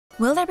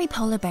Will there be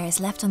polar bears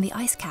left on the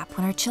ice cap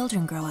when our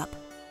children grow up?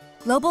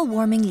 Global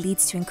warming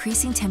leads to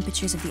increasing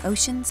temperatures of the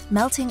oceans,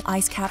 melting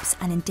ice caps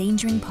and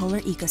endangering polar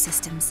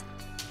ecosystems.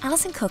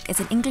 Alison Cook is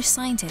an English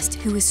scientist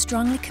who is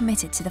strongly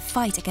committed to the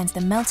fight against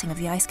the melting of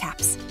the ice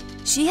caps.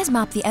 She has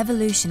mapped the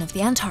evolution of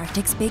the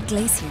Antarctic's big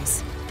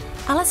glaciers.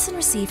 Alison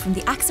received from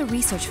the AXA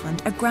Research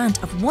Fund a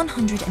grant of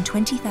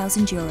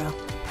 €120,000.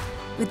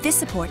 With this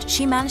support,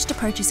 she managed to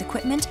purchase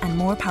equipment and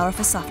more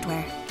powerful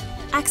software.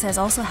 AXA has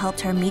also helped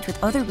her meet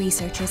with other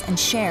researchers and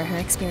share her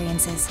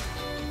experiences.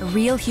 A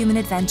real human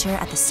adventure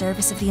at the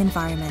service of the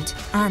environment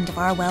and of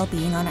our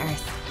well-being on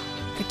Earth.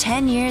 For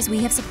 10 years, we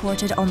have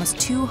supported almost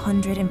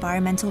 200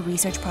 environmental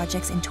research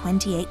projects in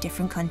 28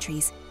 different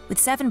countries, with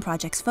 7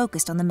 projects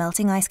focused on the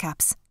melting ice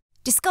caps.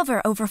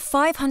 Discover over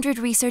 500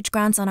 research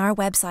grants on our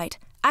website,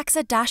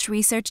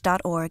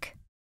 axa-research.org.